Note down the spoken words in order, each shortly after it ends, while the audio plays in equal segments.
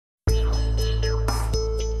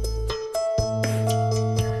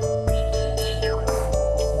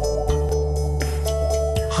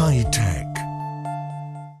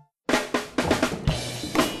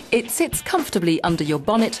It sits comfortably under your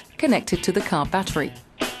bonnet, connected to the car battery.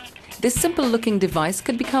 This simple-looking device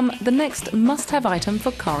could become the next must-have item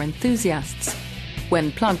for car enthusiasts.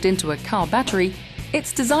 When plugged into a car battery,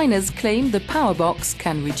 its designers claim the power box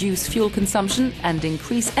can reduce fuel consumption and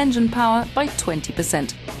increase engine power by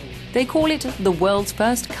 20%. They call it the world's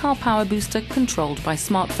first car power booster controlled by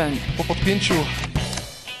smartphone.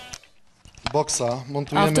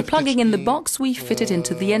 After plugging in the box, we fit it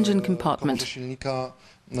into the engine compartment. We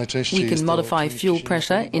can modify fuel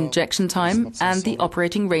pressure, injection time and the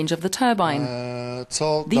operating range of the turbine.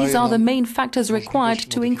 These are the main factors required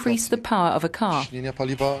to increase the power of a car.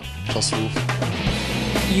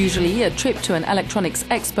 Usually, a trip to an electronics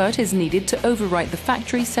expert is needed to overwrite the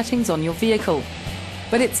factory settings on your vehicle.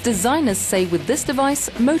 But its designers say with this device,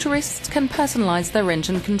 motorists can personalise their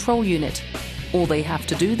engine control unit. All they have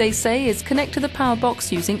to do, they say, is connect to the power box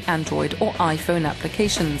using Android or iPhone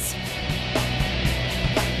applications.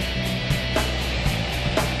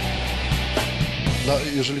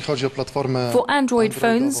 For Android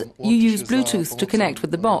phones, you use Bluetooth to connect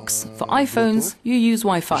with the box. For iPhones, you use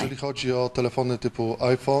Wi-Fi.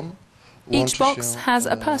 Each box has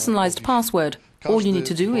a personalized password. All you need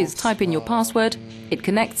to do is type in your password, it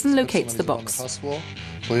connects and locates the box.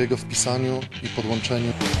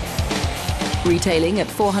 Retailing at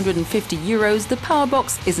 €450, the power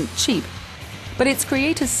box isn't cheap. But its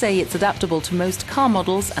creators say it's adaptable to most car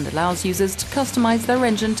models and allows users to customize their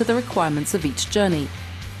engine to the requirements of each journey.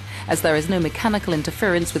 As there is no mechanical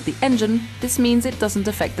interference with the engine, this means it doesn't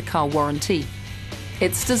affect the car warranty.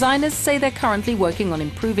 Its designers say they're currently working on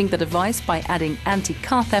improving the device by adding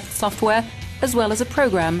anti-car theft software, as well as a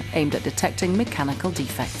program aimed at detecting mechanical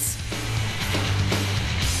defects.